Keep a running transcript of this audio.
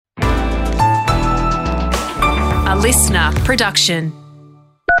listener production.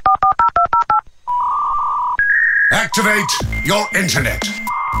 Activate your internet.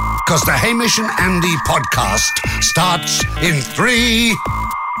 Because the Hamish and Andy podcast starts in 3,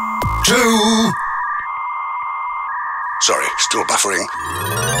 2... Sorry, still buffering.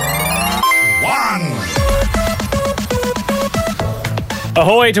 1.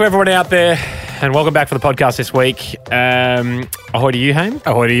 Ahoy to everyone out there, and welcome back for the podcast this week. Ahoy to you, Haim.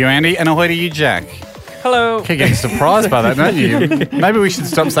 Ahoy to you, Andy, and ahoy to you, Jack. Hello. Keep getting surprised by that, don't you? Maybe we should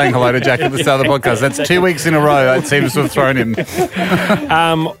stop saying hello to Jack at the start of the podcast. That's 2 weeks in a row that seems to have thrown him.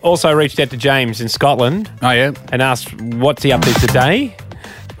 Also reached out to James in Scotland. Oh, yeah? And asked what's he up to today.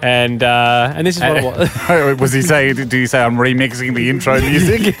 And this is what it was. Was he saying, did he say I'm remixing the intro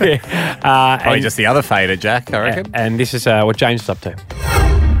music? Probably just the other fader, Jack, I reckon. And this is what James is up to.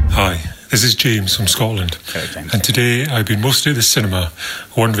 Hi, this is James from Scotland. Hello, James. And today I've been mostly at the cinema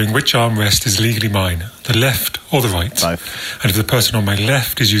wondering which armrest is legally mine, the left or the right. Both. And if the person on my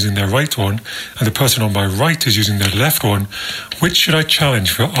left is using their right one and the person on my right is using their left one, which should I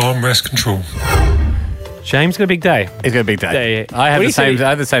challenge for armrest control? James got a big day. It's got a big day. Yeah. I What do you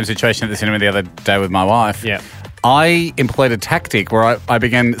had the same situation at the cinema the other day with my wife. Yeah. I employed a tactic where I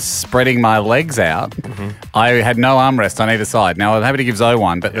began spreading my legs out. Mm-hmm. I had no armrest on either side. Now, I'm happy to give Zoe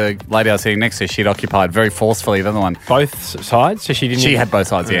one, but the lady I was sitting next to, she'd occupied very forcefully the other one. Both sides? So she didn't... She had both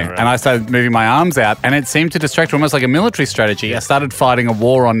sides, yeah. Right. And I started moving my arms out, and it seemed to distract her almost like a military strategy. I started fighting a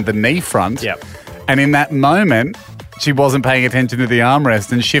war on the knee front. Yep. And in that moment, she wasn't paying attention to the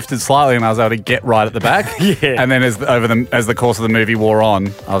armrest and shifted slightly, and I was able to get right at the back. Yeah. And then as the course of the movie wore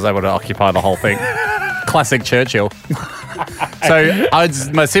on, I was able to occupy the whole thing. Classic Churchill. So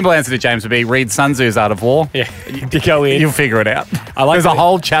my simple answer to James would be read Sun Tzu's Art of War. Yeah. To go in. You'll figure it out. There's a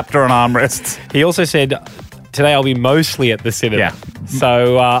whole chapter on armrests. He also said, today I'll be mostly at the cinema. Yeah.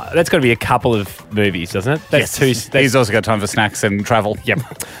 So that's got to be a couple of movies, doesn't it? That's Yes. He's also got time for snacks and travel. Yep.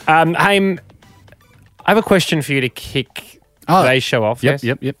 Haim, I have a question for you to kick today's show off. Yep.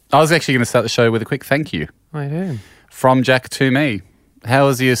 I was actually going to start the show with a quick thank you. I do. From Jack to me. How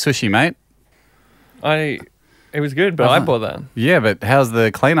was your sushi, mate? It was good, but I bought that. Yeah, but how's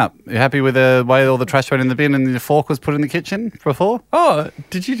the cleanup? You happy with the way all the trash went in the bin and the fork was put in the kitchen before? Oh,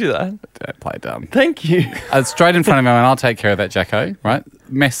 did you do that? Don't play dumb. Thank you. Straight in front of me, and I'll take care of that, Jacko, right?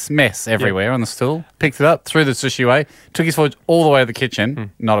 Mess everywhere on the stool. Picked it up, threw the sushi away, took his fork all the way to the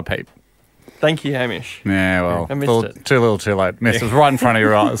kitchen, not a peep. Thank you, Hamish. Yeah, well, I missed it. Too little, too late. Missed. It was right in front of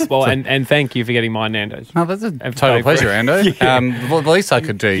your eyes. Well, and thank you for getting my Nando's. No, that's a total pleasure, Ando. Yeah. The least I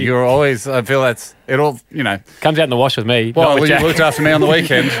could do. You're always, I feel that's, it all, Comes out in the wash with me. Well, not with you Jack. looked after me on the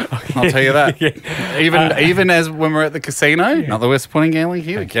weekend. I'll tell you that. Even as when we're at the casino, not that we're supporting gambling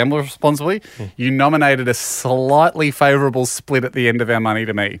here, gamble responsibly, you nominated a slightly favourable split at the end of our money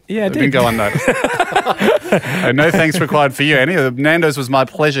to me. Yeah, I it didn't did. go unnoticed. No thanks required for you, Annie. Nando's was my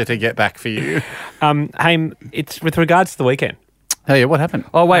pleasure to get back for you. Haim, it's with regards to the weekend. Oh yeah, what happened?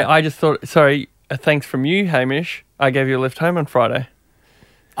 Oh, wait, I just thought, sorry, thanks from you, Hamish. I gave you a lift home on Friday.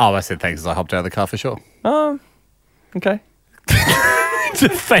 Oh, I said thanks as I hopped out of the car for sure. Okay. It's a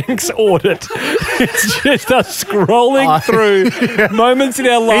thanks audit. It's just us scrolling through moments in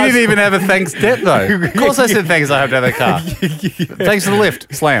our He lives. didn't even have a thanks debt though. Of course I said thanks as I hopped out of the car. Thanks for the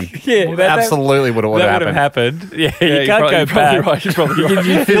lift. Slam. Yeah, Absolutely would That have would have happened. happened. Yeah, you can't go you're probably back. right. You're probably right.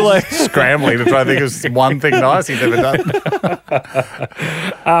 You feel like scrambling to try to think of one thing nice he's ever done.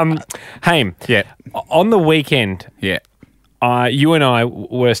 Haim, Yeah. on the weekend, Yeah. you and I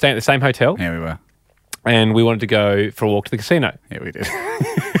were staying at the same hotel, Yeah, we were. and we wanted to go for a walk to the casino. Yeah, we did.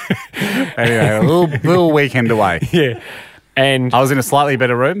 Anyway, a little weekend away. Yeah, and I was in a slightly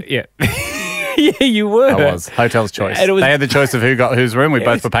better room. yeah, yeah, you were. I was. Hotel's choice. And it was- They had the choice of who got whose room. We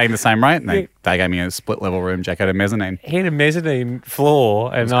both were paying the same rate, and they gave me a split level room. Jack had a mezzanine. He had a mezzanine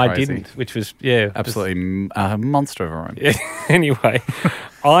floor, and I crazy. didn't, which was Absolutely a monster of a room. Anyway,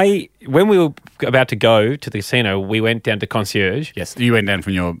 when we were about to go to the casino, we went down to concierge, Yes, you went down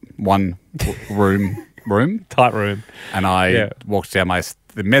from your one room, tight room. and I walked down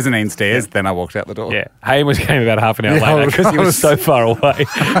the mezzanine stairs. Then I walked out the door. Yeah, Haim came about half an hour Yeah, later because he was so far away.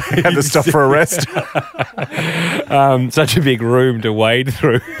 I had to stop for a rest. Such a big room to wade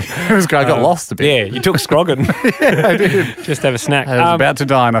through. It was great. I got lost a bit. Yeah, you took Scroggin. Yeah, I did. Just have a snack. I was about to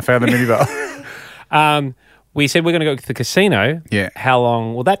die, and I found the minibar. We said we're going to go to the casino. Yeah. How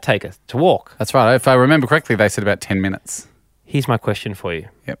long will that take us to walk? That's right. If I remember correctly, they said about 10 minutes. Here's my question for you.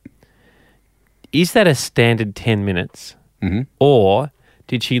 Yep. Is that a standard 10 minutes? Mm-hmm. Or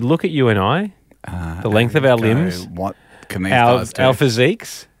did she look at you and I, the length of our Go, limbs, what can these guys do? our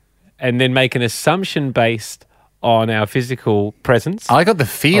physiques, and then make an assumption based on our physical presence. I got the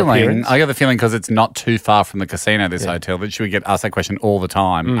feeling Appearance. because it's not too far from the casino, this hotel, that should we get asked that question all the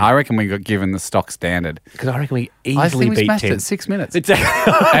time. I reckon we got given the stock standard. Because I reckon we I easily think we beat smashed 10. it 6 minutes.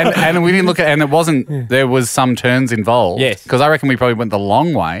 Exactly. and we didn't look at, and it wasn't, there was some turns involved. Yes. Because I reckon we probably went the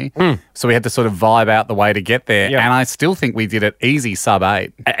long way. So we had to sort of vibe out the way to get there. Yeah. And I still think we did it easy sub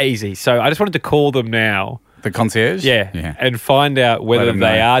 8. Easy. So I just wanted to call them now. The concierge? Yeah. And find out whether them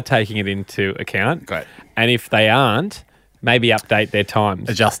they know. are taking it into account. Great. And if they aren't, maybe update their times.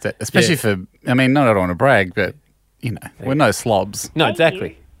 Adjust it. Especially for, I mean, not I don't want to brag, but, you know, we're no slobs. No, Thank exactly.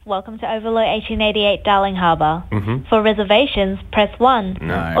 you. Welcome to Overlook 1888 Darling Harbour. For reservations, press 1.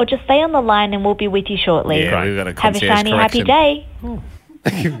 No. Or just stay on the line and we'll be with you shortly. Yeah, we've got a Have a concierge shiny, happy correction.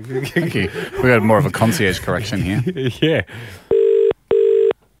 day. Thank you. We got more of a concierge correction here. Yeah.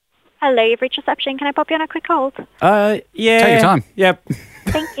 Hello, you've reached reception. Can I pop you on a quick hold? Yeah. Take your time. Yep.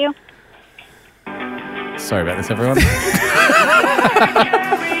 Thank you. Sorry about this, everyone.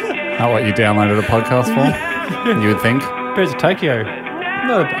 Not what you downloaded a podcast for, you would think. Birds of Tokyo.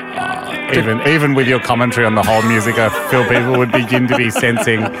 Not a Even with your commentary on the whole music, I feel people would begin to be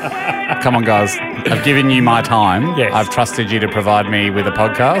sensing, come on, guys, I've given you my time. Yes. I've trusted you to provide me with a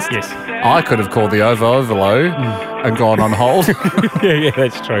podcast. Yes. I could have called the Overlow and gone on hold. yeah,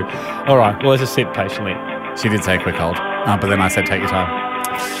 that's true. All right. Well, let's just sit patiently. She did say quick hold, but then I said take your time.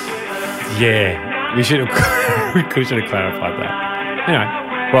 Yeah. We should have clarified that. Anyway.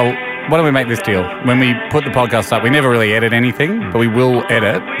 Well, why don't we make this deal? When we put the podcast up, we never really edit anything, but we will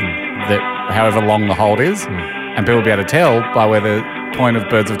edit that however long the hold is, and people will be able to tell by where the point of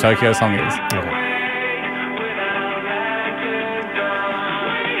Birds of Tokyo song is. Okay.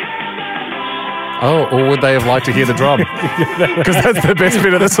 Oh, or would they have liked to hear the drum? Because that's the best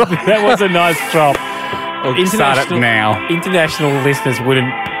bit of the song. That was a nice drop. We'll start it now. International listeners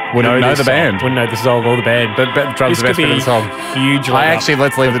wouldn't Wouldn't know this the song. band. Wouldn't know the song or the band. But drum's the This best could bit of the song. Huge.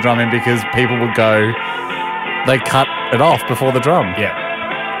 Let's leave the drum in because people would go, they cut it off before the drum. Yeah.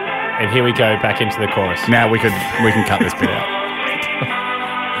 And here we go back into the chorus. Now we can cut this bit out.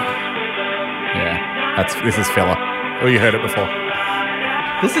 Yeah, this is filler. Oh, you heard it before.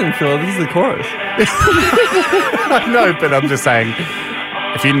 This isn't filler, this is the chorus. No, but I'm just saying,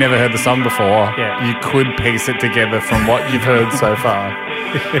 if you've never heard the song before, Yeah. you could piece it together from what you've heard so far.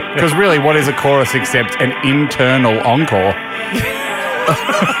 Because really, what is a chorus except an internal encore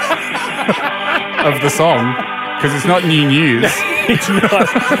of the song? Because it's not new news. It's not.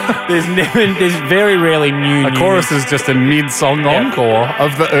 There's very rarely new A news. chorus is just a mid-song encore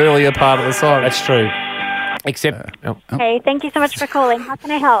of the earlier part of the song. That's true. Except, Hey, thank you so much for calling. How can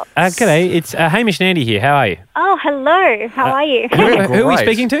I help? g'day, it's Hamish and Andy here. How are you? Oh, hello. How are you? Who are we Great.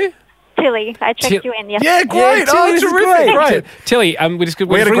 speaking to? Tilly. I checked you in yesterday. Yeah, great. Tilly, this is terrific. Great. Tilly,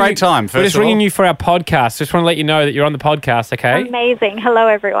 we had a great time, We're first just of all. ringing you for our podcast. Just want to let you know that you're on the podcast, okay? Amazing. Hello,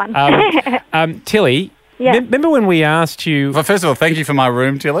 everyone. Tilly, Yeah. remember when we asked you... Well, first of all, thank you for my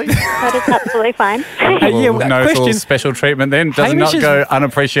room, Tilly. That is absolutely fine. No question. special treatment then. Does Hamish not is- go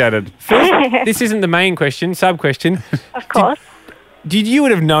unappreciated. This isn't the main question, sub-question. Of course. Did you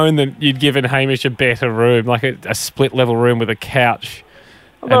would have known that you'd given Hamish a better room, like a split-level room with a couch?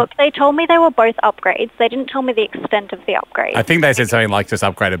 Look, they told me they were both upgrades. They didn't tell me the extent of the upgrade. I think they said something like just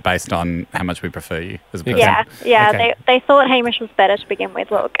upgraded based on how much we prefer you as a person. Yeah. Okay. They thought Hamish was better to begin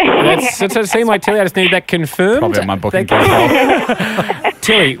with. Look. That's it seemed like, Tilly, I just need that confirmed. Probably on my booking That- profile.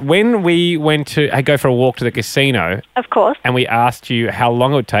 Tilly, when we went to go for a walk to the casino Of course. and we asked you how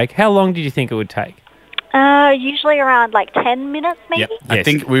long it would take, how long did you think it would take? Usually around like 10 minutes, maybe. Yep. I Yes.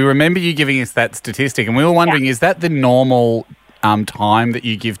 think we remember you giving us that statistic, and we were wondering, is that the normal time that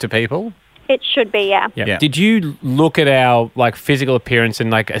you give to people? It should be, yeah. Yeah. Did you look at our physical appearance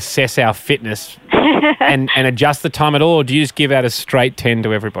and assess our fitness and adjust the time at all, or do you just give out a straight 10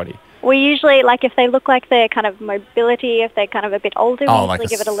 to everybody? We usually, like, if they look like they're kind of mobility, if they're kind of a bit older, we usually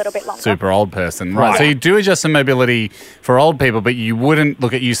give it a little bit longer. Super old person. Right. So you do adjust some mobility for old people, but you wouldn't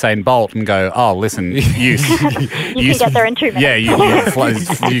look at Usain Bolt and go, oh, listen, you You can get there in 2 minutes. Yeah,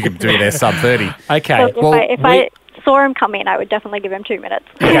 you could do their sub 30. Okay. So if I saw him come in, I would definitely give him 2 minutes.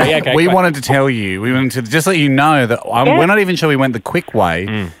 Okay, We great. wanted to tell you, we wanted to just let you know that we're not even sure we went the quick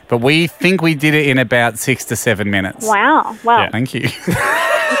way, but we think we did it in about 6 to 7 minutes. Wow. Thank you.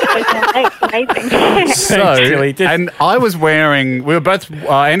 Amazing. So, Tilly. and I was wearing, we were both,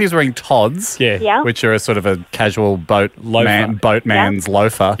 Andy's wearing Tods, Yeah. Yeah. which are a sort of a casual Loafer. boatman's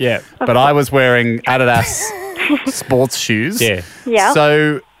loafer. Yeah. But I was wearing Adidas sports shoes. Yeah. Yeah.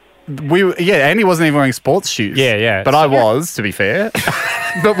 So Andy wasn't even wearing sports shoes. Yeah. But I was, to be fair.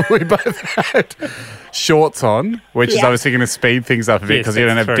 But we both had shorts on, which is obviously going to speed things up a bit Yes, because you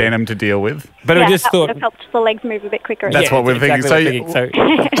don't have that's true. denim to deal with. But I just that thought would have helped the legs move a bit quicker. That's what we're exactly thinking. what we're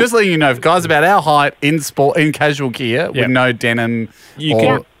thinking. So Just letting you know, guys, about our height in casual gear Yep. with no denim.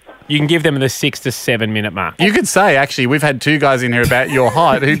 you can give them the 6 to 7 minute mark. You could say, actually, we've had two guys in here about your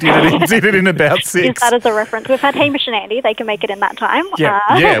height who did it in about Use 6. that as a reference. We've had Hamish and Andy. They can make it in that time.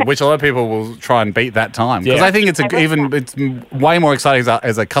 Yeah, which a lot of people will try and beat that time. Because Yeah. I think it's way more exciting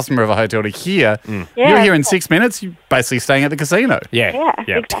as a customer of a hotel to hear. Mm. You're here in 6 minutes, you're basically staying at the casino. Yeah,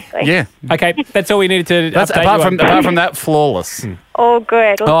 exactly. Yeah. Okay, that's all we needed to That's update apart you from on. apart from that, flawless. All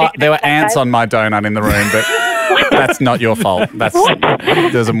good. We'll see you There were next time, ants guys. on my donut in the room, but that's not your fault. There's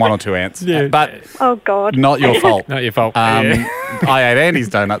 1 or 2 ants, but Oh, God. not your fault. Not your fault. I ate Andy's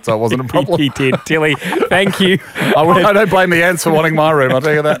donut, so it wasn't a problem. He did. Tilly, thank you. I don't blame the ants for wanting my room. I'll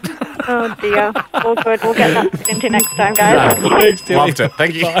tell you that. Oh, dear. All good. We'll get that into next time, guys. Thanks, Tilly. Loved it.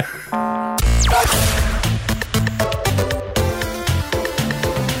 Thank you.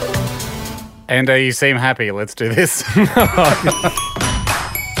 And you seem happy. Let's do this.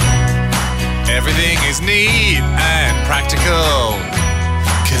 Everything is neat and practical,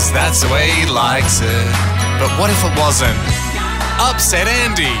 'cause that's the way he likes it. But what if it wasn't? Upset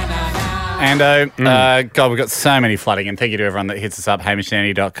Andy. And God, we've got so many flooding. And thank you to everyone that hits us up,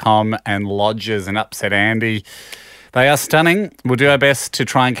 hamishandandy.com and Lodges and Upset Andy. They are stunning. We'll do our best to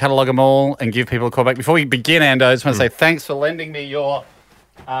try and catalogue them all and give people a call back. Before we begin, Ando, I just want to say thanks for lending me your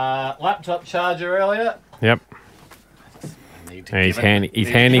laptop charger earlier. Yep. He's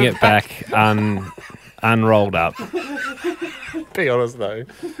handing it back unrolled up. Be honest though,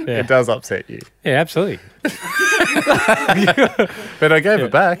 it does upset you. Yeah, absolutely. But I gave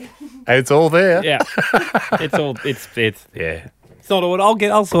it back. It's all there. Yeah. It's yeah. It's not all.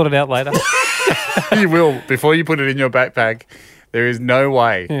 I'll sort it out later. You will. Before you put it in your backpack, there is no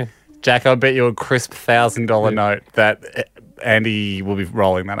way. Yeah. Jack, I bet you a crisp $1,000 note that Andy will be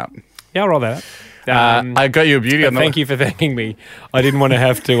rolling that up. Yeah, I'll roll that up. I got you a beauty on the Thank you for thanking me. I didn't want to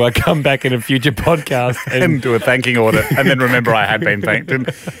have to come back in a future podcast and do a thanking audit and then remember I had been thanked.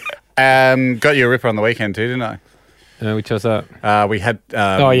 Got you a ripper on the weekend too, didn't I? Which was that? We had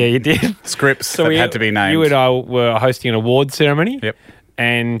oh yeah, you did. Scripts that had to be named. You and I were hosting an award ceremony. Yep.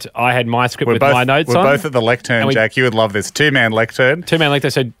 And I had my script with my notes on. on. We're both at the lectern, Jack. You would love this. 2-man lectern. 2-man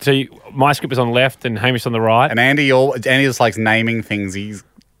lectern. So my script was on the left and Hamish on the right. And Andy just likes naming things. He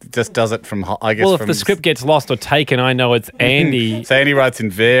just does it from, I guess. Well, if the script gets lost or taken, I know it's Andy. So Andy writes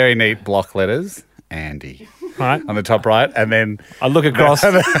in very neat block letters, Andy. Right. On the top right. And then I look across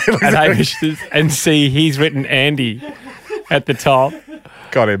at Hamish and see he's written Andy at the top.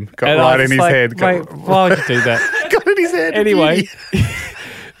 Got him. Got right in his head. Wait, why would you do that? Got in his head. Anyway,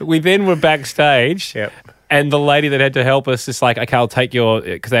 we then were backstage. Yep. And the lady that had to help us is like, okay, I'll take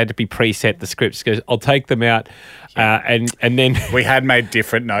because they had to be preset, the scripts. She goes, I'll take them out. And then we had made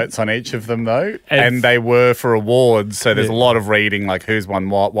different notes on each of them though. And they were for awards. So there's a lot of reading, like who's won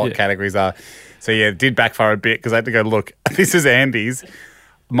what categories are. So yeah, it did backfire a bit because I had to go, look, this is Andy's.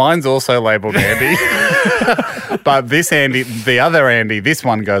 Mine's also labelled Andy. But this Andy, the other Andy, this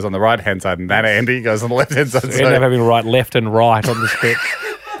one goes on the right-hand side and that Andy goes on the left-hand side. So we ended up having to write left and right on the script.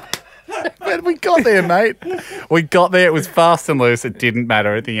 But we got there, mate. We got there. It was fast and loose. It didn't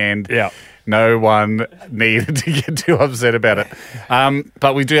matter at the end. Yeah. No one needed to get too upset about it.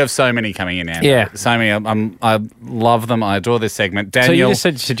 But we do have so many coming in now. Yeah. So many. I love them. I adore this segment. Daniel. So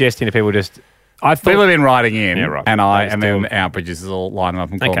you're just suggesting to people people have been writing in, right. and then our producers will line them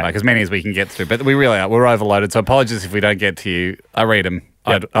up and call them back, as many as we can get through. But we really are. We're overloaded, so apologies if we don't get to you. I read them.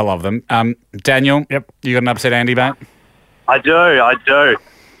 Yep. I love them. Daniel, you got an upset Andy, mate? I do.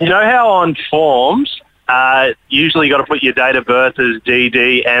 You know how on forms, usually you got to put your date of birth as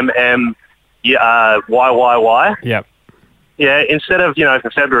DDMM YYY? Yep. Yeah, instead of,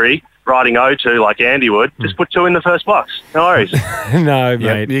 for February, writing 02 like Andy would, just put 2 in the first box. No worries. No,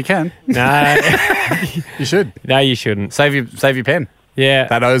 mate. You can. No. You should. No, you shouldn't. Save your pen. Yeah.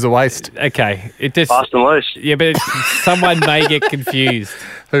 That O's a waste. Okay. It just fast and loose. Yeah, but someone may get confused.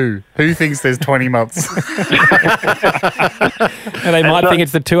 Who thinks there's 20 months? And they might think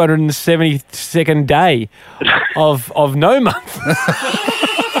it's the 272nd day of no month.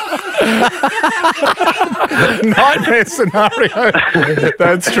 Nightmare scenario.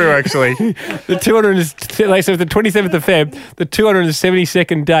 That's true, actually. The 27th of Feb, the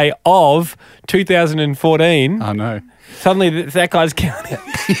 272nd day of 2014. Oh no! Suddenly that guy's counting.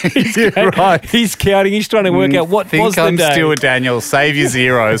 Right. He's counting. He's trying to work out what was the day. Stuart Daniel. Save your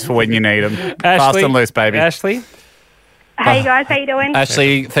zeros for when you need them. Fast and loose, baby. Ashley. Hey guys, how you doing?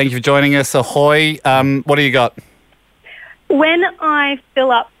 Ashley, thank you for joining us. Ahoy. What do you got? When I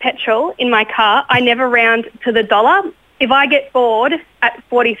fill up petrol in my car, I never round to the dollar. If I get bored at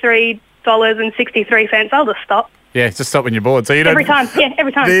 $43.63, I'll just stop. Yeah, just stop when you're bored. So you don't... Every time. Yeah,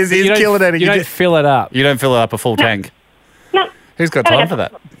 every time. He's killing it. You don't fill it up. You don't fill it up a full tank. No. Who's got time for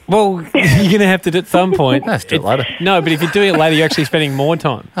that? Well, you're going to have to do it at some point. Let's do it later. No, but if you're doing it later, you're actually spending more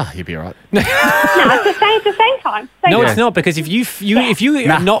time. Oh, you'd be all right. No, it's the same time. No, it's not, because if you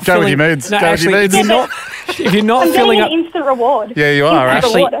are not go with filling... your moods. No, Go with your actually, moods. if you're not I'm filling getting up... an instant reward. Yeah, you are.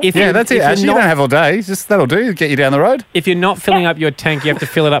 Actually, that's it. Actually, you don't have all day. Just that'll do. Get you down the road. If you're not filling up your tank, you have to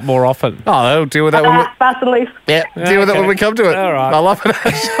fill it up more often. Oh, they'll deal with that when we... Fast and loose. Yeah, deal with it when we come to it. All right. I love it.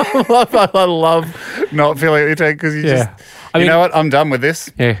 I love not filling up your tank because you just... I mean, you know what? I'm done with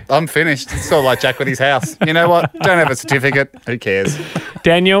this. Yeah. I'm finished. It's sort of like Jack with his house. You know what? Don't have a certificate. Who cares?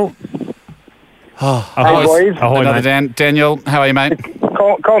 Daniel. Hey, boys. Another Dan. Daniel, how are you, mate?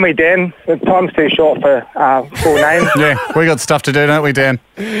 Call me Dan. The time's too short for full name. Yeah, we got stuff to do, don't we, Dan?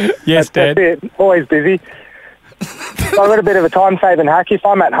 Yes, Dan. That's it. Always busy. I've got a bit of a time-saving hack. If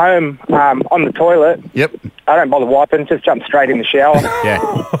I'm at home on the toilet, I don't bother wiping, just jump straight in the shower. Yeah.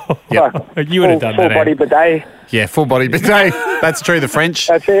 You would have done full that. body bidet. Yeah, full body bidet. That's true. The French.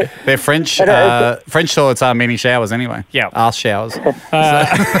 That's it. They're French. French toilets are mini showers anyway. Yeah. Arse showers.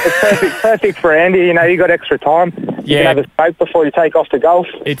 It's perfect for Andy. You know, you got extra time. You can have a smoke before you take off to golf.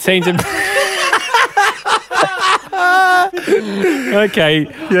 It seems... Okay,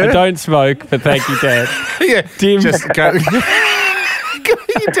 I don't smoke, but thank you, Dad. Yeah, Dim. just go.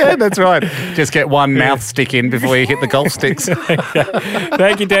 You did, that's right. Just get one mouth stick in before you hit the golf sticks.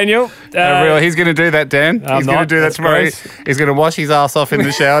 Thank you, Daniel. He's going to do that, Dan. He's going to do that tomorrow. He's going to wash his ass off in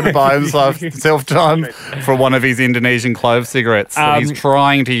the shower to buy himself time for one of his Indonesian clove cigarettes that he's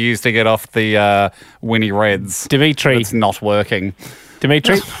trying to use to get off the Winnie Reds. Dimitri. It's not working.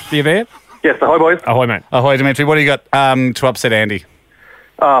 Dimitri, are you there? Yes, ahoy, boys. Ahoy, mate. Ahoy, Dimitri. What do you got to upset Andy?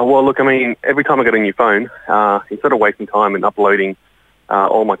 Well, look, I mean, every time I get a new phone, instead of wasting time and uploading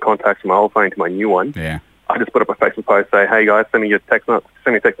all my contacts from my old phone to my new one, I just put up a Facebook post, say, hey, guys, send me a text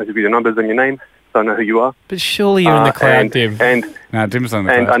message with your numbers and your name so I know who you are. But surely you're in the cloud, Dim. No, Dim's on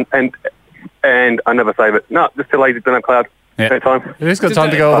the cloud. And I never save it. No, just too lazy, don't have cloud. Yeah. No time. Who's got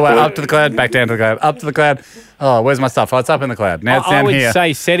time to go all the way up to the cloud, back down to the cloud, up to the cloud? Oh, where's my stuff? Oh, it's up in the cloud. Now it's down here. I would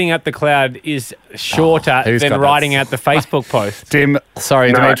say setting up the cloud is shorter than writing out the Facebook post. Dim,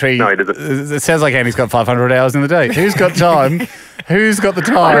 sorry, Dimitri. No, it isn't. It sounds like Andy's got 500 hours in the day. Who's got time? Who's got the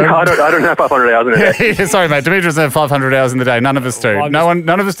time? I don't have 500 hours in a day. Sorry, mate. Dimitri doesn't have 500 hours in the day. None of us do. None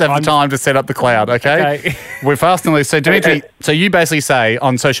of us have the time to set up the cloud, okay? We're fast and loose. So, Dimitri, so you basically say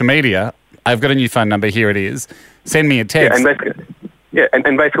on social media, I've got a new phone number, here it is. Send me a text.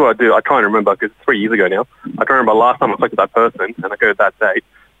 And basically what I do, I try and remember, because it's 3 years ago now, I try and remember last time I spoke to that person, and I go to that date,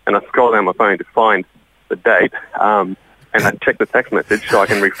 and I scroll down my phone to find the date, and I check the text message so I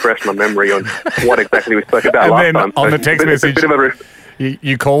can refresh my memory on what exactly we spoke about last time. And then on the text message, it's a bit of a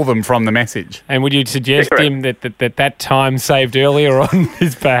you call them from the message. And would you suggest him that time saved earlier on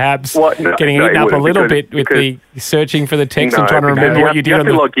is perhaps getting eaten up a little bit with the searching for the text and trying to remember what you did on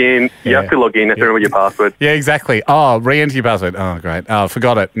the... You have to log in, you have to remember your password. Yeah, exactly. Oh, re-enter your password. Oh, great. Oh,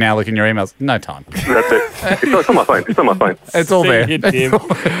 forgot it. Now look in your emails. No time. That's it. It's on my phone. It's all there.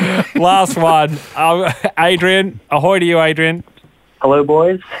 Last one. Adrian. Ahoy to you, Adrian. Hello,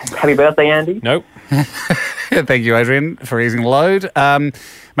 boys. Happy birthday, Andy. Nope. Thank you, Adrian, for easing the load.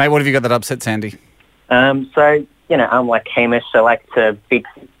 Mate, what have you got that upsets Andy? So, I'm like Hamish. I like to be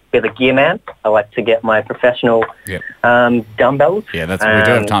a gear man. I like to get my professional dumbbells. Yeah, we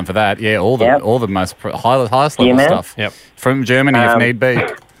do have time for that. Yeah, all the most highest level stuff. Yep. From Germany, if need be.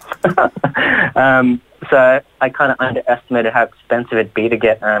 So I kind of underestimated how expensive it'd be to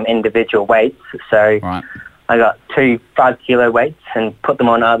get individual weights. So I got 2 5-kilo weights and put them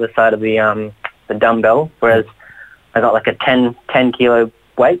on either side of the dumbbell, whereas I got like a 10 kilo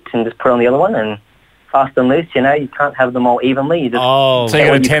weight and just put on the other one, and fast and loose, you can't have them all evenly. You just so you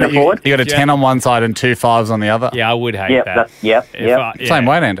got a 10. You got a 10 on one side and 2 5s on the other. Yeah, I would hate that. Same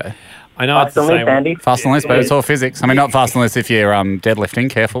weight, Andy. I know it's the same. Andy. Fast and loose, but it's all physics. I mean, not fast and loose if you're deadlifting.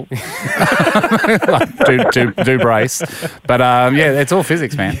 Careful. do brace. But it's all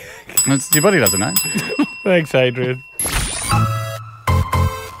physics, man. Your body doesn't know. Thanks, Adrian.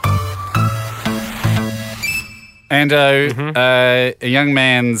 Ando, a young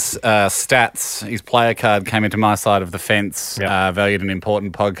man's stats, his player card came into my side of the fence, valued an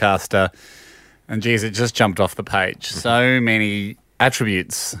important podcaster, and geez, it just jumped off the page. So many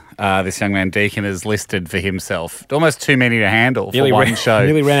attributes this young man Deakin has listed for himself. Almost too many to handle for Nearly one show.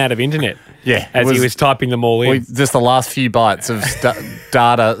 Nearly ran out of internet. Yeah. As he was typing them all in. Just the last few bytes of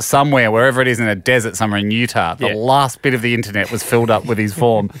data somewhere, wherever it is in a desert somewhere in Utah. The last bit of the internet was filled up with his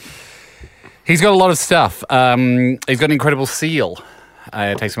form. He's got a lot of stuff. He's got an incredible seal.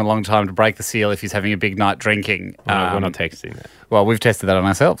 It takes him a long time to break the seal if he's having a big night drinking. We're not texting that. Well, we've tested that on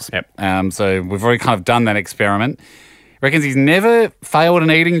ourselves. Yep. So we've already kind of done that experiment. Reckons he's never failed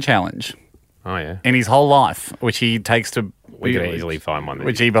an eating challenge. Oh, yeah. In his whole life, which he takes to... We could easily find one.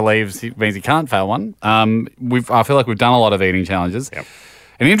 Which he believes means he can't fail one. I feel like we've done a lot of eating challenges. Yep.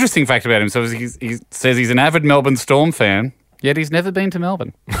 An interesting fact about him, so he says he's an avid Melbourne Storm fan, yet he's never been to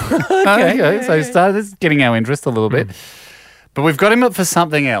Melbourne. Okay. So this is getting our interest a little bit. But we've got him up for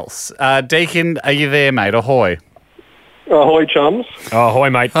something else. Deakin, are you there, mate? Ahoy. Ahoy, chums. Oh, ahoy,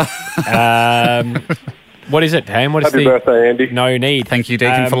 mate. What is it, Ham? What is Happy birthday, Andy. No need. Thank you,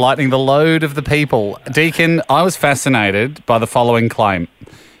 Deakin, for lightening the load of the people. Deakin, I was fascinated by the following claim.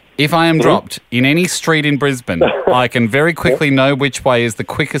 If I am dropped in any street in Brisbane, I can very quickly know which way is the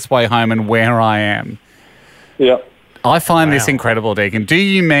quickest way home and where I am. Yeah. I find this incredible, Deakin. Do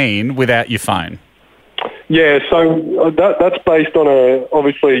you mean without your phone? Yeah, so that's based on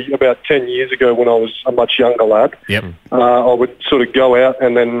obviously about 10 years ago when I was a much younger lad. Yep. I would sort of go out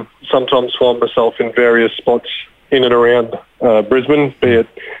and then sometimes find myself in various spots in and around Brisbane, be it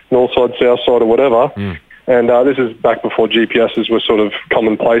north side, south side or whatever. And this is back before GPSs were sort of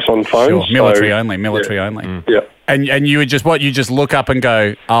commonplace on phones. Sure. Military only. Yeah. And you would just look up and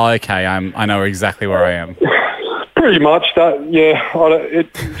go, oh, okay, I know exactly where I am. Pretty much that, yeah.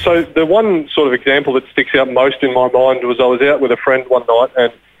 So the one sort of example that sticks out most in my mind was I was out with a friend one night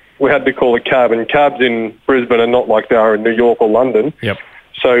and we had to call a cab, and cabs in Brisbane are not like they are in New York or London. Yep.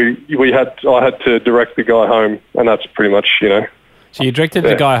 So I had to direct the guy home, and that's pretty much, So you directed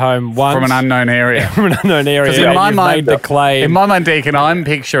the guy home once. From an unknown area. Because in my mind, made the claim. In my mind, Deakin, I'm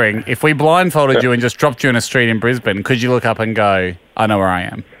picturing if we blindfolded you and just dropped you in a street in Brisbane, could you look up and go, I know where I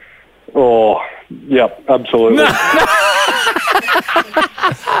am? Oh, yep, absolutely.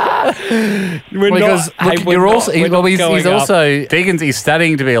 Deakin's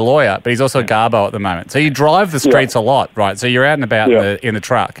studying to be a lawyer, but he's also a garbo at the moment. So you drive the streets a lot, right? So you're out and about in the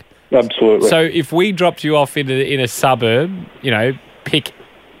truck. Absolutely. So if we dropped you off in a suburb, pick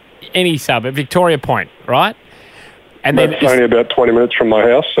any suburb, Victoria Point, right? And that's only about 20 minutes from my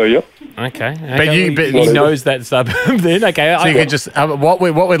house, so yep. Okay. But he knows that suburb then. Okay. So you could just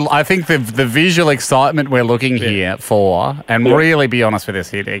I think the visual excitement we're looking here for, and really be honest with us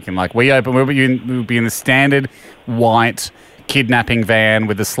here, Deakin. Like we'll be in the standard white kidnapping van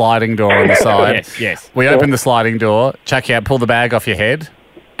with the sliding door on the side. Yes. We open the sliding door, chuck you out, pull the bag off your head,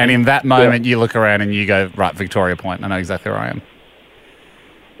 and in that moment you look around and you go, right, Victoria Point. I know exactly where I am.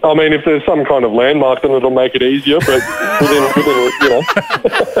 I mean, if there's some kind of landmark, then it'll make it easier, but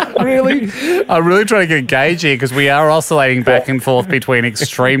Really? I'm really trying to get a gauge here because we are oscillating back and forth between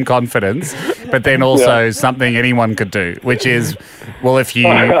extreme confidence, but then also something anyone could do, which is, well, if you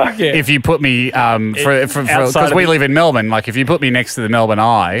put me, because we live in Melbourne, like if you put me next to the Melbourne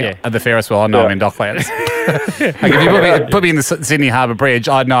Eye at the Ferris wheel, I know I'm in Docklands. Like if you put me in the Sydney Harbour Bridge,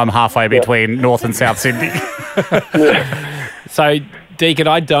 I'd know I'm halfway between North and South Sydney. So, Deakin,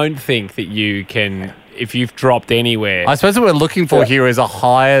 I don't think that you can, if you've dropped anywhere. I suppose what we're looking for here is a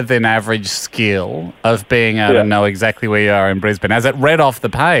higher than average skill of being able to know exactly where you are in Brisbane. As it read off the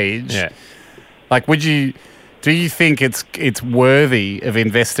page, like do you think it's worthy of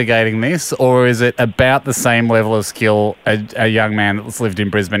investigating this, or is it about the same level of skill a young man that's lived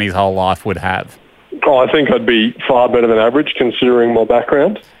in Brisbane his whole life would have? Oh, I think I'd be far better than average considering my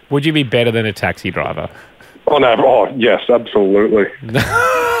background. Would you be better than a taxi driver? Oh, yes, absolutely.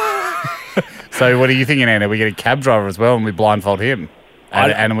 So what are you thinking, Anna? We get a cab driver as well and we blindfold him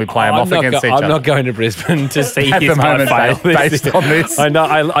and we play him off against each other? I'm not going to Brisbane to see his guy fail based on this. I know.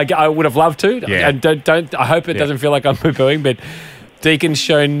 I would have loved to. Yeah. And don't. I hope it doesn't feel like I'm poo-pooing, but Deakin's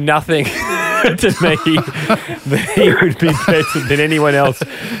shown nothing to me that he would be better than anyone else.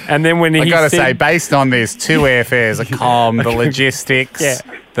 And then when I got to say, based on this, 2 airfares, a comm, the logistics,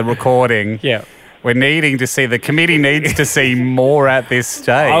 the recording. Yeah. We're needing to see, the committee needs to see more at this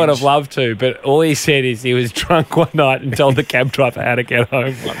stage. I would have loved to, but all he said is he was drunk one night and told the cab driver how to get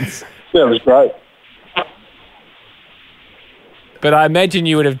home once. Yeah, it was great. But I imagine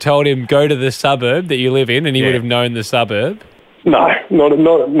you would have told him, go to the suburb that you live in, and he would have known the suburb. No, not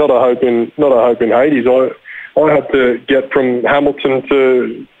a hope in Hades. I had to get from Hamilton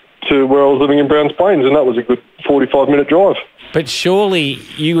to where I was living in Browns Plains, and that was a good 45-minute drive. But surely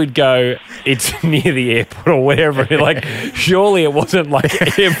you would go, it's near the airport or whatever. Like, surely it wasn't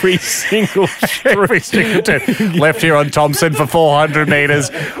like every single street. Left here on Thompson for 400 metres,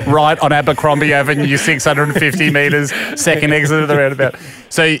 right on Abercrombie Avenue, 650 metres, second exit of the roundabout.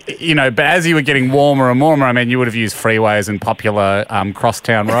 So, but as you were getting warmer and warmer, I mean, you would have used freeways and popular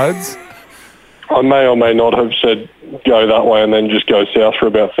crosstown roads. I may or may not have said go that way and then just go south for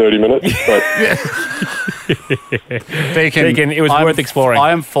about 30 minutes. But Deacon, it was worth exploring.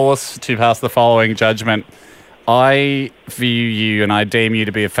 I am forced to pass the following judgment. I view you and I deem you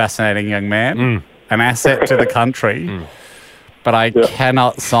to be a fascinating young man, an asset to the country, but I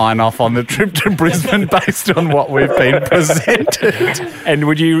cannot sign off on the trip to Brisbane based on what we've been presented. And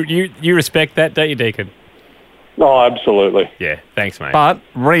would you respect that, don't you, Deacon? Oh, absolutely. Yeah, thanks, mate. But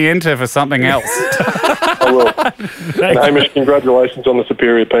re-enter for something else. I will. And Hamish, congratulations on the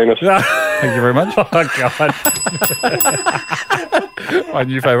superior penis. Thank you very much. Oh, God. My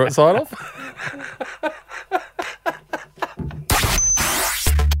new favourite sign-off.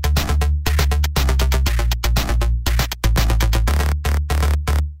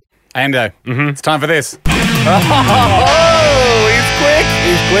 Ando, it's time for this. Oh, he's quick.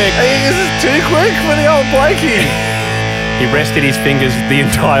 He's quick. This is too quick for the old Blakey. He rested his fingers the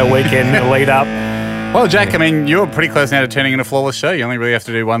entire weekend to lead up. Well, Jack, I mean, you're pretty close now to turning in a flawless show. You only really have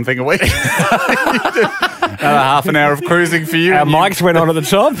to do one thing a week. Another half an hour of cruising for you. Our mics went on at the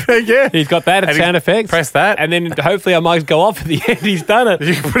top. Yeah. He's got that at sound effects. Press that. And then hopefully our mics go off at the end. He's done it.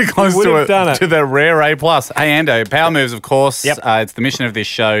 You're pretty close to the rare A+. Hey, Ando, Power Moves, of course. Yep. It's the mission of this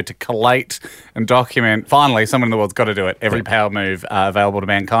show to collate and document. Finally, someone in the world's got to do it. Every Power Move available to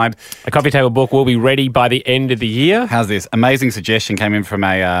mankind. A coffee table book will be ready by the end of the year. How's this? Amazing suggestion came in from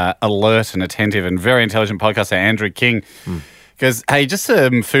a alert and attentive and very intelligent podcaster, Andrew King. Goes, hey, just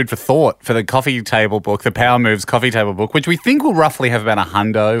some food for thought for the coffee table book, the Power Moves coffee table book, which we think will roughly have about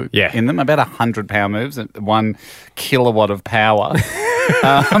 $100 in them, about 100 Power Moves, 1 kilowatt of power.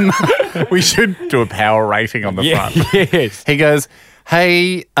 We should do a power rating on the front. Yes. He goes,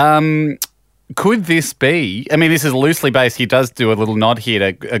 hey, could this be, I mean, this is loosely based, he does do a little nod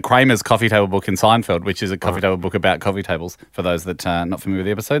here to Kramer's coffee table book in Seinfeld, which is a coffee table book about coffee tables, for those that are not familiar with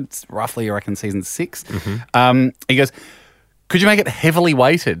the episode. It's roughly, I reckon, season 6. He goes, could you make it heavily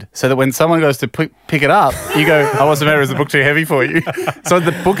weighted so that when someone goes to pick it up, you go, oh, what's the matter? Is the book too heavy for you? So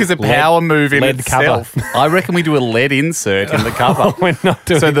the book is a power move in itself. Cover. I reckon we do a lead insert in the cover. We're not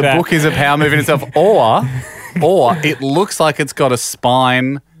doing so the that. book is a power move in itself. Or it looks like it's got a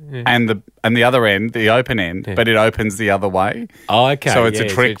spine and the other end, the open end, but it opens the other way. Oh, okay. So it's a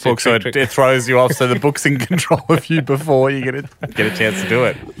trick book, so it throws you off, so the book's in control of you before you get a chance to do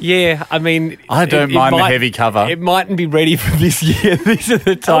it. Yeah, I mean... I don't mind the heavy cover. It mightn't be ready for this year. These are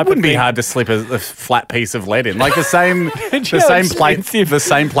the type It wouldn't be hard to slip a flat piece of lead in. Like the same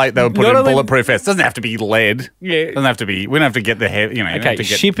plate they would put in bulletproof vests. Doesn't have to be lead. Yeah. Doesn't have to be... We don't have to get the heavy... Okay,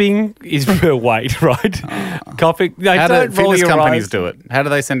 shipping is per weight, right? Coffee... No, how do don't roll fitness your companies eyes. do it? How do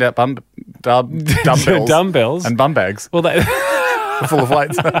they send out dumbbells? Dumbbells? And bum bags. Well, full of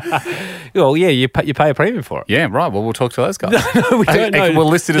weights. Well, yeah, you pay a premium for it. Yeah, right. Well, we'll talk to those guys. No, we don't know. We'll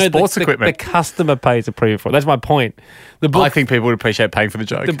list it as sports equipment. The customer pays a premium for it. That's my point. The book, I think people would appreciate paying for the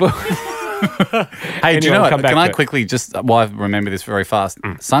joke. The book. Hey, do you know what? Can I quickly just, I remember this very fast.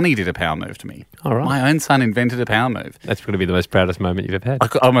 Sonny did a power move to me. All right. My own son invented a power move. That's going to be the most proudest moment you've ever had. I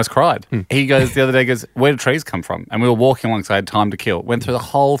almost cried. He goes, the other day, where do trees come from? And we were walking along, so I had time to kill. Went through the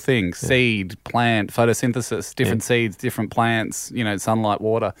whole thing, seed, plant, photosynthesis, different seeds, different plants, sunlight,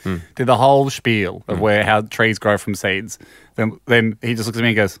 water. Did the whole spiel of how trees grow from seeds. Then he just looks at me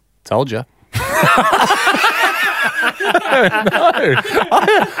and goes, told you. No,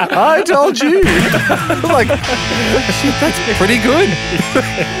 I told you. Like, shit, that's pretty good.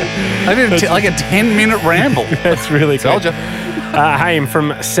 I did like a 10-minute ramble. That's really cool. Told you. Hey,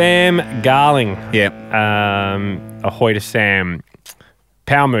 from Sam Garling. Yeah. Ahoy to Sam.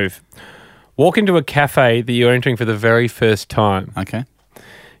 Power move. Walk into a cafe that you're entering for the very first time. Okay.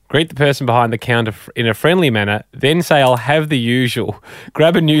 Greet the person behind the counter in a friendly manner, then say, I'll have the usual.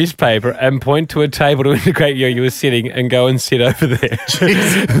 Grab a newspaper and point to a table to indicate you were sitting and go and sit over there.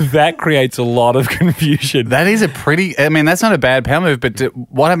 That creates a lot of confusion. That is that's not a bad power move, but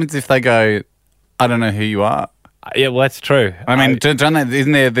what happens if they go, I don't know who you are? Yeah, well, that's true. I mean,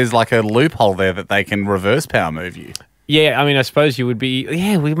 there's like a loophole there that they can reverse power move you? Yeah, I mean, I suppose you would be.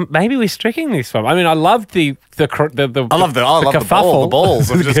 Yeah, maybe we're striking this one. I mean, I loved the kerfuffle. The balls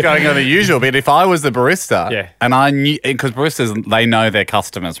of just going on the usual bit. If I was the barista, and I knew, because baristas, they know their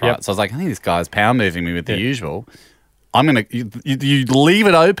customers, right? Yep. So I was like, I think this guy's power moving me with the usual. you leave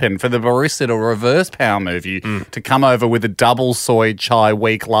it open for the barista to reverse power move you to come over with a double soy chai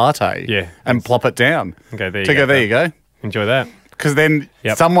weak latte and plop it down. Okay, there you go. Enjoy that. Because then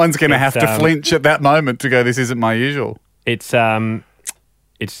someone's going to have to flinch at that moment to go, this isn't my usual. It's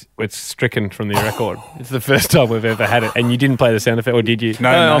stricken from the record. It's the first time we've ever had it. And you didn't play the sound effect, or did you?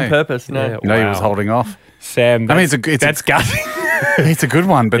 No, on purpose. No. Yeah, No, he was holding off. Sam, that's gutting. It's a good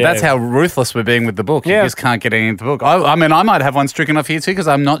one, but that's how ruthless we're being with the book. You just can't get any into the book. I mean, I might have one stricken off here too, because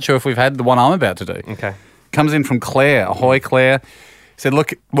I'm not sure if we've had the one I'm about to do. Okay. Comes in from Claire. Ahoy, Claire. Said,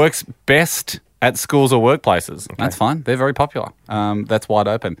 look, it works best at schools or workplaces. Okay. That's fine. They're very popular. That's wide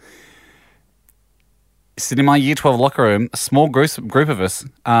open. Said, in my Year 12 locker room, a small group of us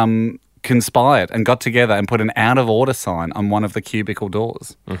conspired and got together and put an out of order sign on one of the cubicle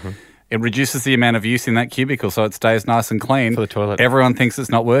doors. Mm-hmm. It reduces the amount of use in that cubicle so it stays nice and clean. For the toilet. Everyone thinks it's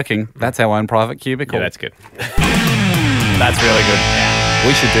not working. That's our own private cubicle. Yeah, that's good. That's really good. Yeah.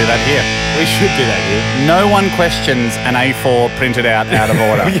 We should do that here. We should do that here. No one questions an A4 printed out of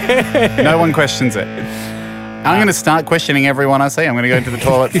order. No one questions it. I'm going to start questioning everyone I see. I'm going to go into the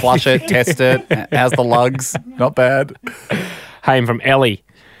toilet, flush it, test it. How's the lugs? Not bad. Hey, from Ellie.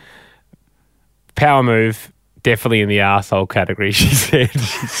 Power move. Definitely in the arsehole category, she said.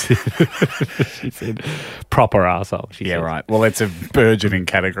 She said proper arsehole. She said. Right. Well, it's a burgeoning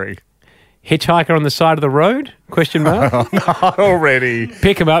category. Hitchhiker on the side of the road? Question mark. Oh, not already.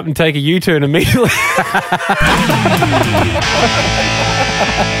 Pick him up and take a U-turn immediately.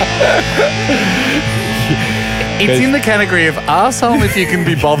 It's in the category of arsehole if you can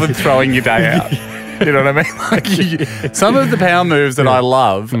be bothered throwing your day out. You know what I mean? Like some of the power moves that I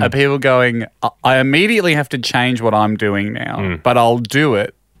love are people going, I immediately have to change what I'm doing now, but I'll do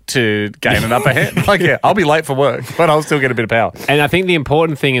it to gain an upper hand. Like, I'll be late for work, but I'll still get a bit of power. And I think the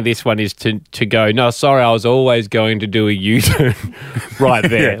important thing in this one is to go, no, sorry, I was always going to do a U-turn right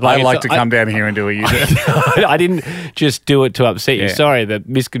there. I like to come down here and do a U-turn. I didn't just do it to upset you. Sorry, the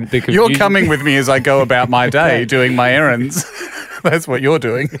confusion. You're coming with me as I go about my day doing my errands. That's what you're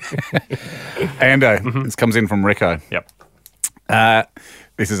doing. Ando, this comes in from Rico. Yep.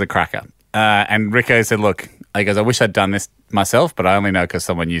 This is a cracker. And Rico said, look, he goes, I wish I'd done this myself, but I only know because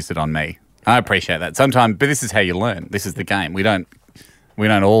someone used it on me. I appreciate that. Sometimes, but this is how you learn. This is the game. We don't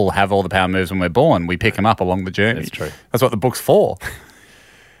all have all the power moves when we're born. We pick them up along the journey. That's true. That's what the book's for.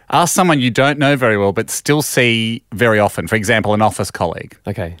 Ask someone you don't know very well but still see very often. For example, an office colleague.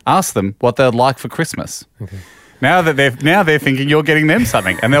 Okay. Ask them what they'd like for Christmas. Okay. Now they're thinking you're getting them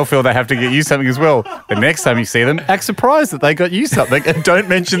something, and they'll feel they have to get you something as well. The next time you see them, act surprised that they got you something, and don't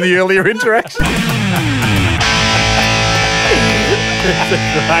mention the earlier interaction.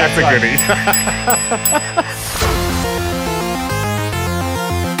 That's a goodie.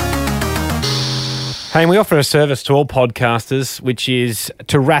 Hey, and we offer a service to all podcasters, which is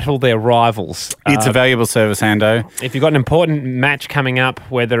to rattle their rivals. It's a valuable service, Ando. If you've got an important match coming up,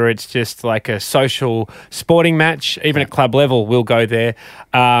 whether it's just like a social sporting match, even at club level, we'll go there.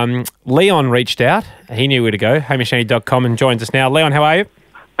 Leon reached out. He knew where to go, HamishAndy.com, and joins us now. Leon, how are you?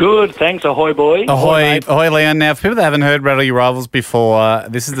 Good, thanks. Ahoy, boys. Ahoy, Leon. Now, for people that haven't heard Rattle Your Rivals before,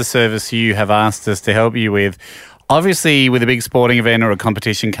 this is the service you have asked us to help you with. Obviously, with a big sporting event or a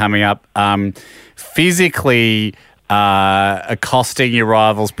competition coming up, physically accosting your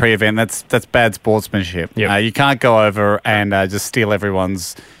rivals pre-event, that's bad sportsmanship. Yep. You can't go over and just steal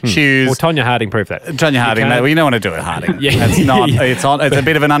everyone's shoes. Well, Tonya Harding proved that. Tonya Harding, no, you don't want to do it, Harding. Yeah. It's a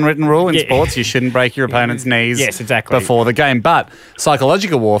bit of an unwritten rule in sports. You shouldn't break your opponent's knees before the game. But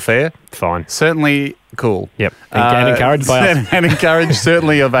psychological warfare, fine. Certainly cool. Yep. And encouraged by us. And encouraged,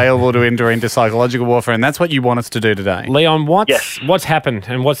 certainly available to enter into psychological warfare. And that's what you want us to do today. Leon, what's happened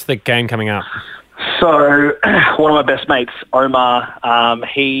and what's the game coming up? So, one of my best mates, Omar,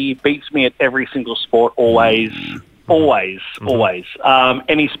 he beats me at every single sport, always.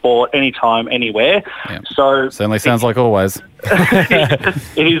 Any sport, anytime, anywhere. Yep. So certainly sounds like always.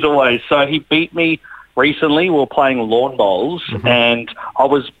 It is always. So he beat me recently. We were playing lawn bowls, and I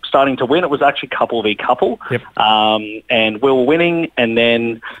was starting to win. It was actually couple v couple. Yep. And we were winning, and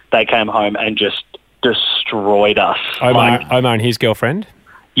then they came home and just destroyed us. Omar and his girlfriend?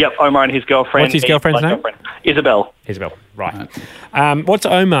 Yep, Omar and his girlfriend. What's his girlfriend's name? Isabel. Isabel, right. What's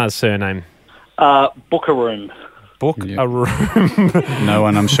Omar's surname? Bookaroom. Book-a-room. No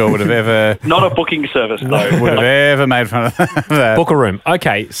one, I'm sure, would have ever... Not a booking service, though. Would have ever made fun of that. Book-a-room.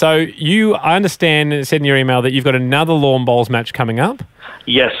 Okay, so I understand, it said in your email that you've got another lawn bowls match coming up?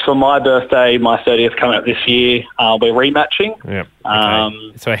 Yes, for my birthday, my 30th coming up this year, we're rematching. Yep.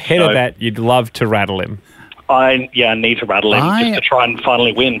 Okay. So ahead of that, you'd love to rattle him. I need to rattle him just to try and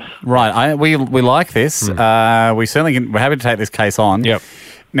finally win. Right. We like this. We're happy to take this case on. Yep.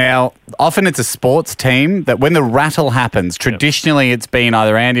 Now, often it's a sports team that when the rattle happens, traditionally it's been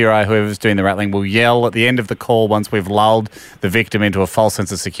either Andy or I, whoever's doing the rattling, will yell at the end of the call once we've lulled the victim into a false sense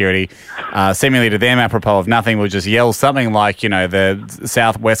of security. Seemingly to them, apropos of nothing, we'll just yell something like, the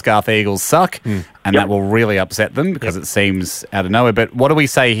South West Garth Eagles suck, and that will really upset them because it seems out of nowhere. But what do we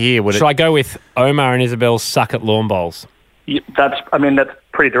say here? Should I go with Omar and Isabel suck at lawn bowls? That's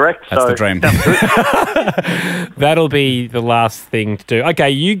pretty direct. That's the dream. That'll be the last thing to do. Okay,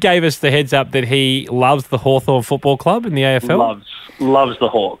 you gave us the heads up that he loves the Hawthorn Football Club in the AFL. Loves the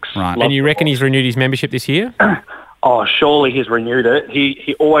Hawks. Right. And you reckon he's renewed his membership this year? Oh, surely he's renewed it.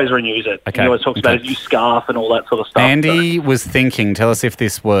 He always renews it. Okay. He always talks about his new scarf and all that sort of stuff. Andy was thinking, tell us if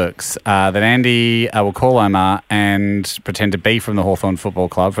this works, that Andy will call Omar and pretend to be from the Hawthorn Football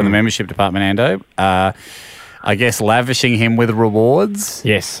Club, from the membership department, Ando. I guess lavishing him with rewards.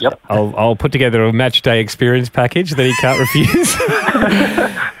 Yes. Yep. I'll put together a match day experience package that he can't refuse.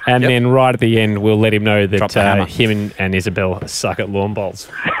 And then right at the end, we'll let him know that him and Isabel suck at lawn bowls.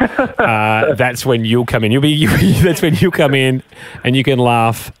 That's when you'll come in. That's when you'll come in and you can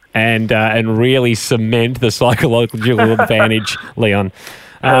laugh and really cement the psychological advantage, Leon.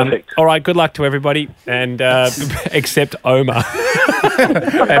 Perfect. All right, good luck to everybody, and except Omar.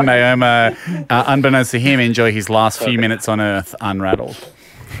 And may Omar, unbeknownst to him, enjoy his last few minutes on Earth unrattled.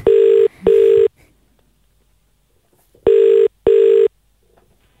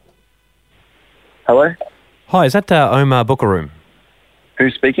 Hello? Hi, is that Omar Bookeroom?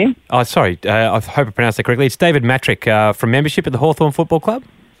 Who's speaking? Oh, sorry, I hope I pronounced that correctly. It's David Matrick from membership at the Hawthorn Football Club.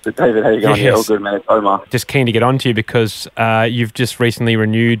 So David, how you going? Yes. Yeah, all good, man. It's Omar. Just keen to get on to you because you've just recently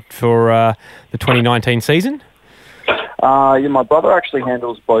renewed for the 2019 season. My brother actually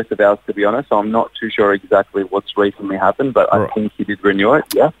handles both of ours, to be honest. So I'm not too sure exactly what's recently happened, but I think he did renew it,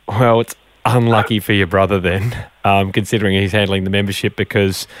 yeah. Well, it's unlucky for your brother then, considering he's handling the membership,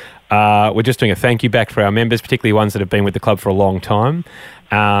 because we're just doing a thank you back for our members, particularly ones that have been with the club for a long time,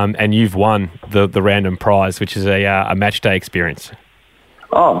 and you've won the random prize, which is a match day experience.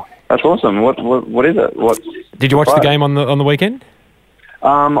 Oh, that's awesome. What is it? Did you watch the game on the weekend?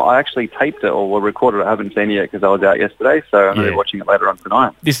 I actually taped it or recorded it. I haven't seen it yet because I was out yesterday, so I'm going to be watching it later on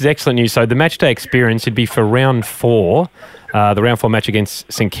tonight. This is excellent news. So the match day experience would be for round 4, the round 4 match against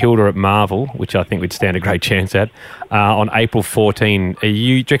St Kilda at Marvel, which I think we'd stand a great chance at, on April 14. Do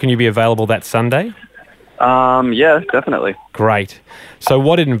you reckon you'd be available that Sunday? Yeah, definitely. Great. So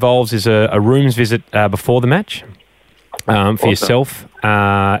what it involves is a rooms visit before the match. For yourself,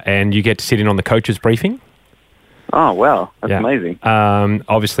 and you get to sit in on the coach's briefing. Oh wow, that's amazing!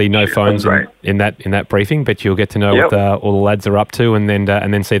 Obviously, no phones in that briefing, but you'll get to know what all the lads are up to, and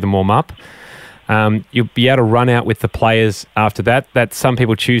then see them warm up. You'll be able to run out with the players after that. That some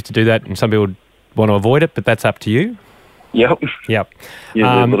people choose to do that, and some people want to avoid it, but that's up to you. Yep.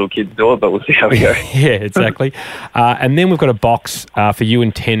 Usually little kids do it, but we'll see how we go. Yeah, exactly. And then we've got a box for you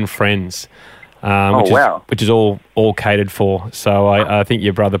and 10 friends. Which is all catered for. So I think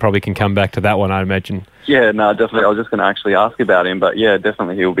your brother probably can come back to that one, I imagine. Yeah, no, definitely. I was just going to actually ask about him, but yeah,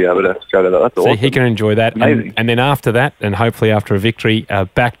 definitely he'll be able to go to that. That's awesome. So he can enjoy that. Amazing. And then after that, and hopefully after a victory,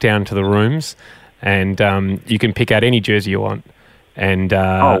 back down to the rooms, and you can pick out any jersey you want. And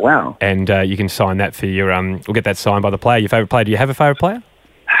oh, wow. And you can sign that for your... we'll get that signed by the player. Your favourite player. Do you have a favourite player?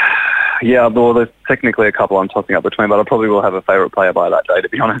 Yeah, well, there's technically a couple I'm tossing up between, but I probably will have a favourite player by that day, to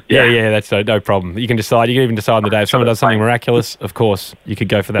be honest. Yeah, that's no problem. You can decide. You can even decide on the day. If someone does something miraculous, of course, you could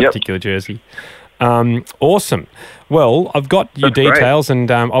go for that particular jersey. Awesome. Well, I've got your details, and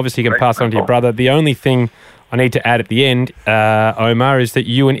obviously you can pass it on to your brother. The only thing I need to add at the end, Omar, is that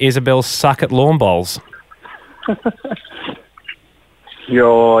you and Isabel suck at lawn bowls.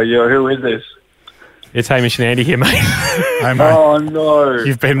 Yo, who is this? It's Hamish and Andy here, mate. Oh, no.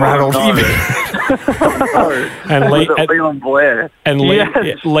 You've been rattled. And Leon Blair. And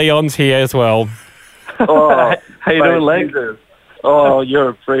Leon's here as well. Oh, how you doing, Lex? Oh, you're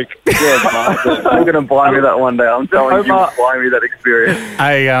a freak. Yeah, I'm going to buy me that one day. I'm telling you, buy me that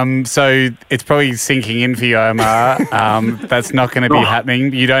experience. So it's probably sinking in for you, Omar. That's not going to be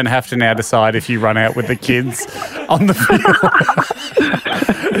happening. You don't have to now decide if you run out with the kids on the field.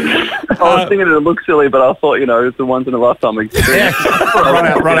 I was thinking it looked silly, but I thought, it's the once in a lifetime experience.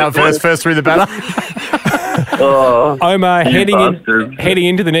 Run out first through the batter. Omar, heading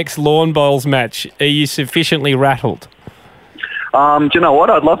into the next lawn bowls match, are you sufficiently rattled? Do you know what?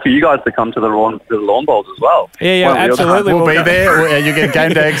 I'd love for you guys to come to the lawn bowls as well. Yeah, absolutely. We'll be there. You get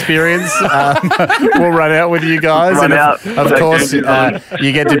game day experience. We'll run out with you guys. Of course,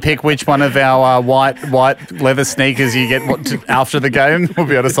 you get to pick which one of our white leather sneakers you get after the game. We'll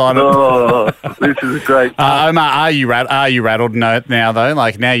be able to sign it. Oh, this is great. Omar, are you rattled now though?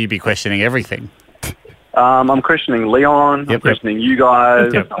 Like now you'd be questioning everything. I'm questioning Leon. Yep, I'm questioning you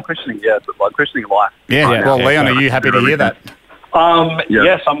guys. Yep. I'm questioning I'm questioning life. Yeah. Right Well, now. Leon, are you happy to hear that?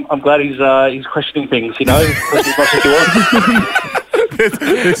 Yes, I'm glad he's questioning things. You know, as much as he wants.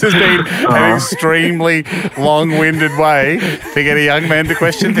 This has been an extremely long-winded way to get a young man to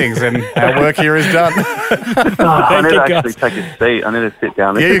question things, and our work here is done. I need to actually take a seat. I need to sit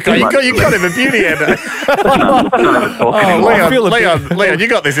down. Yeah, you got him a beauty, Endo. Leon, you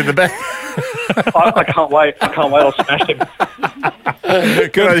got this in the back. I can't wait. I'll smash him.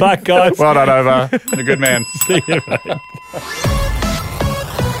 Good luck, guys. Well done, Omar. A good man. See you, mate.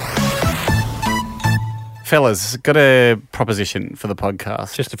 Fellas, got a proposition for the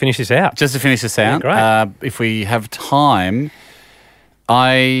podcast. Just to finish this out. Yeah, great. If we have time,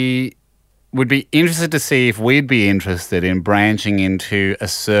 I would be interested to see if we'd be interested in branching into a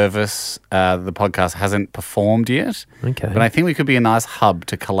service the podcast hasn't performed yet. Okay. But I think we could be a nice hub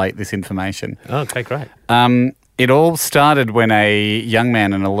to collate this information. Okay, great. It all started when a young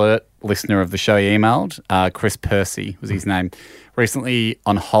man, an alert listener of the show, emailed. Chris Percy was his name. Recently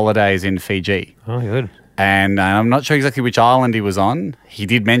on holidays in Fiji. Oh, good. And I'm not sure exactly which island he was on. He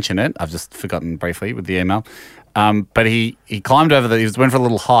did mention it. I've just forgotten briefly with the email. But he climbed over he went for a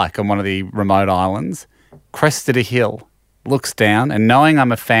little hike on one of the remote islands, crested a hill, looks down, and knowing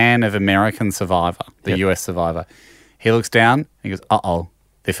I'm a fan of American Survivor, the US Survivor, he looks down and he goes, "Uh-oh,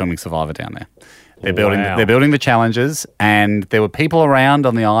 they're filming Survivor down there. They're building the challenges, and there were people around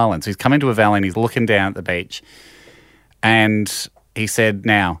on the island." So he's coming to a valley and he's looking down at the beach. And he said,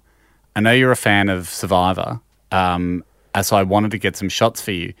 "Now, I know you're a fan of Survivor, so I wanted to get some shots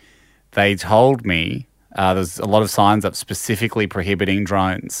for you. They told me there's a lot of signs up specifically prohibiting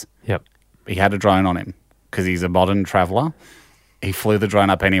drones." Yep. He had a drone on him because he's a modern traveller. He flew the drone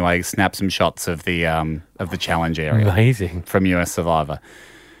up anyway, snapped some shots of the challenge area. Amazing. From US Survivor.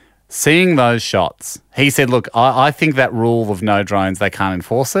 Seeing those shots, he said, "Look, I think that rule of no drones, they can't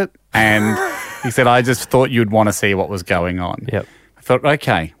enforce it." And he said, "I just thought you'd want to see what was going on." Yep. I thought,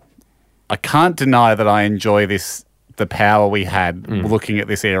 okay, I can't deny that I enjoy the power we had looking at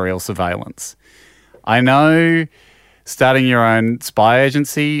this aerial surveillance. I know starting your own spy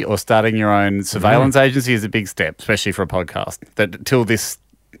agency or starting your own surveillance agency is a big step, especially for a podcast. That till this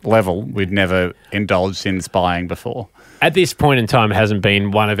level, we'd never indulged in spying before. At this point in time, it hasn't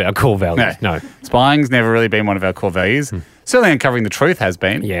been one of our core values. No. Spying's never really been one of our core values. Certainly uncovering the truth has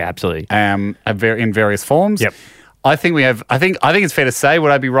been. Yeah, absolutely. In various forms. Yep. I think it's fair to say,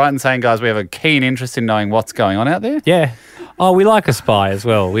 would I be right in saying, guys, we have a keen interest in knowing what's going on out there? Yeah. Oh, we like a spy as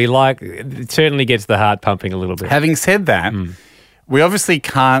well. It certainly gets the heart pumping a little bit. Having said that, we obviously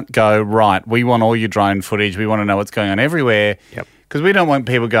can't go, right, we want all your drone footage. We want to know what's going on everywhere. Yep. Because we don't want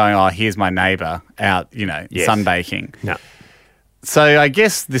people going, "Oh, here's my neighbour out, sunbaking." No. So I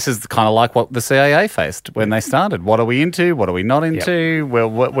guess this is kind of like what the CIA faced when they started. What are we into? What are we not into?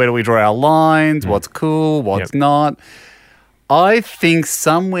 Yep. Where do we draw our lines? What's cool? What's not? I think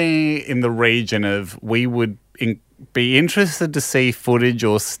somewhere in the region of we would be interested to see footage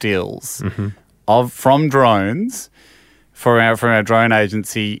or stills from drones from our drone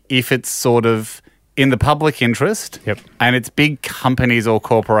agency if it's sort of in the public interest and it's big companies or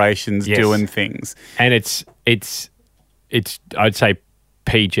corporations doing things. And it's I'd say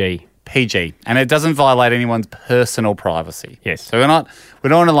PG. And it doesn't violate anyone's personal privacy. Yes. So we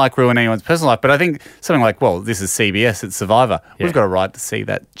don't want to ruin anyone's personal life, but I think something like, well, this is CBS, it's Survivor. Yeah. We've got a right to see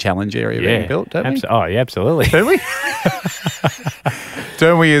that challenge area being built, don't we? Oh, yeah, absolutely. Do we?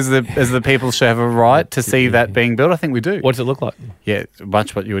 Don't we as the people should have a right to see that being built? I think we do. What does it look like? Yeah,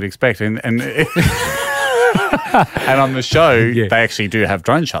 much what you would expect. And and on the show, they actually do have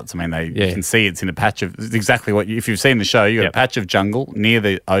drone shots. I mean, you can see it's in a patch of exactly what if you've seen the show, you've got a patch of jungle near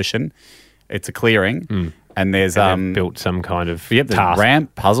the ocean. It's a clearing, and there's built some kind of task.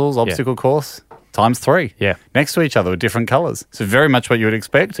 Ramp, puzzles, obstacle course, times 3. Yeah, next to each other with different colours. So very much what you would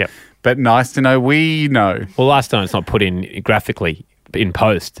expect. Yeah, but nice to know we know. Well, last time it's not put in graphically in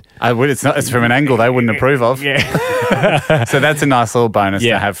post. It's not. It's from an angle they wouldn't approve of. Yeah. So that's a nice little bonus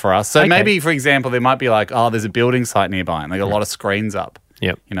to have for us. So maybe, for example, there might be like, there's a building site nearby and they got a lot of screens up.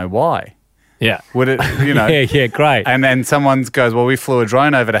 Yep. You know why? Yeah. Would it, yeah, great. And then someone goes, well, we flew a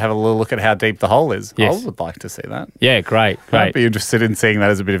drone over to have a little look at how deep the hole is. Yes. I would like to see that. Yeah, great. I'd be interested in seeing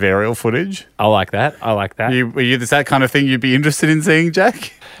that as a bit of aerial footage. I like that. Is that kind of thing you'd be interested in seeing,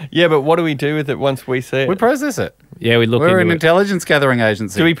 Jack? Yeah, but what do we do with it once we see it? We process it. Yeah, we look into it. We're an intelligence gathering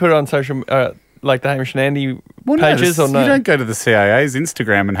agency. Do we put it on social, like the Hamish and Andy pages or no? You don't go to the CIA's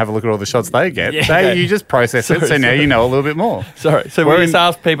Instagram and have a look at all the shots they get. Yeah. You just process it, so now you know a little bit more. Sorry. So we just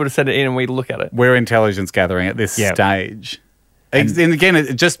ask people to send it in and we look at it. We're intelligence gathering at this stage. And again,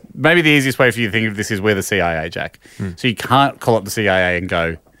 it just maybe the easiest way for you to think of this is we're the CIA, Jack. So you can't call up the CIA and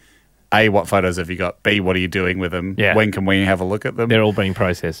go, A, what photos have you got? B, what are you doing with them? Yeah. When can we have a look at them? They're all being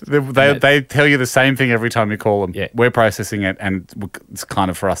processed. They tell you the same thing every time you call them. Yeah. We're processing it, and it's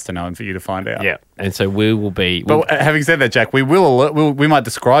kind of for us to know and for you to find out. Yeah, and so we will be... But having said that, Jack, we might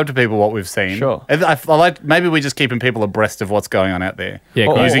describe to people what we've seen. Sure. I like maybe we're just keeping people abreast of what's going on out there. Yeah,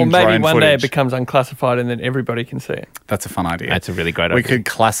 or maybe drone one footage. day it becomes unclassified and then everybody can see it. That's a fun idea. That's a really great idea. We could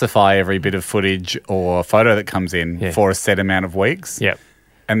classify every bit of footage or photo that comes in for a set amount of weeks. Yep.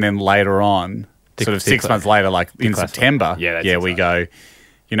 And then later on, sort of 6 months later, like in September, we go,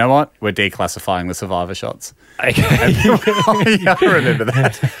 you know what? We're declassifying the survivor shots. Okay. I remember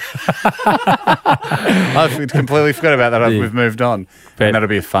that. I've completely forgot about that. We've moved on. And that'll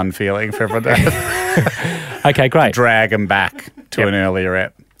be a fun feeling for everyone to have. Okay, great. Drag them back to an earlier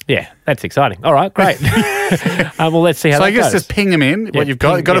ep. Yeah, that's exciting. All right, great. Well, let's see how so that I guess goes. just ping them in. What you've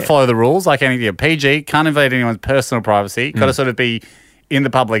got, got to follow the rules. Like anything, PG, can't invade anyone's personal privacy. Got to sort of be in the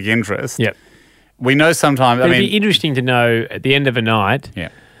public interest. Yep. We know sometimes. It'd be interesting to know at the end of a night. Yeah.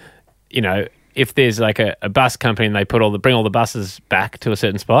 If there's like a bus company and they bring all the buses back to a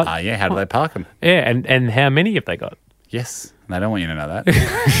certain spot. How do they park them? Yeah, and how many have they got? Yes, they don't want you to know that.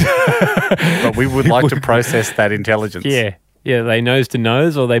 But we would like to process that intelligence. Yeah. Yeah, are they nose to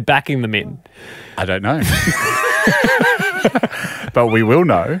nose or are they backing them in? I don't know. But we will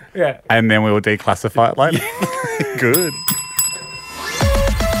know. Yeah. And then we will declassify it later. Good.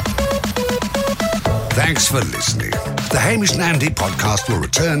 Thanks for listening. The Hamish and Andy podcast will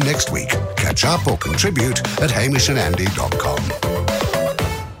return next week. Catch up or contribute at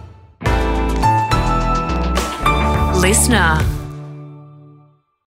hamishandandy.com. Listener.